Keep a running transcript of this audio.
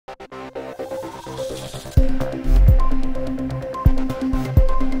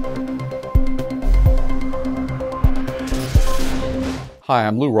Hi,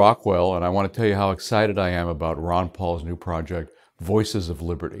 I'm Lew Rockwell, and I want to tell you how excited I am about Ron Paul's new project, Voices of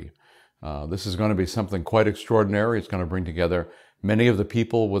Liberty. This is going to be something quite extraordinary. It's going to bring together many of the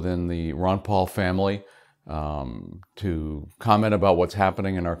people within the Ron Paul family to comment about what's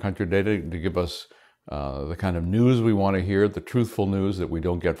happening in our country today, to give us the kind of news we want to hear, the truthful news that we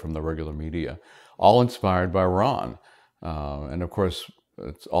don't get from the regular media, all inspired by Ron. And of course,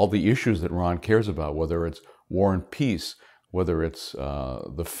 it's all the issues that Ron cares about, whether it's war and peace, whether it's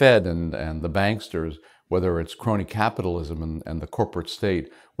the Fed and the banksters, whether it's crony capitalism and the corporate state,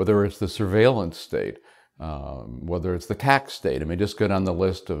 whether it's the surveillance state, whether it's the tax state. I mean, just go down the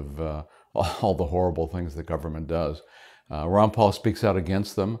list of all the horrible things the government does. Ron Paul speaks out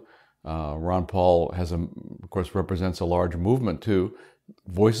against them. Ron Paul of course, represents a large movement too.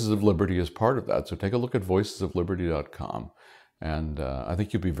 Voices of Liberty is part of that. So take a look at voicesofliberty.com. And I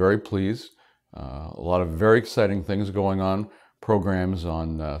think you'll be very pleased. A lot of very exciting things going on, programs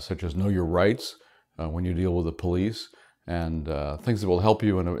on such as Know Your Rights when you deal with the police, and things that will help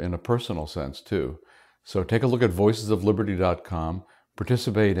you in a personal sense too. So take a look at voicesofliberty.com,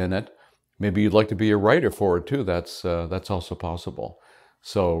 participate in it. Maybe you'd like to be a writer for it too. That's also possible.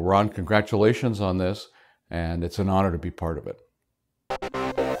 So Ron, congratulations on this, and it's an honor to be part of it.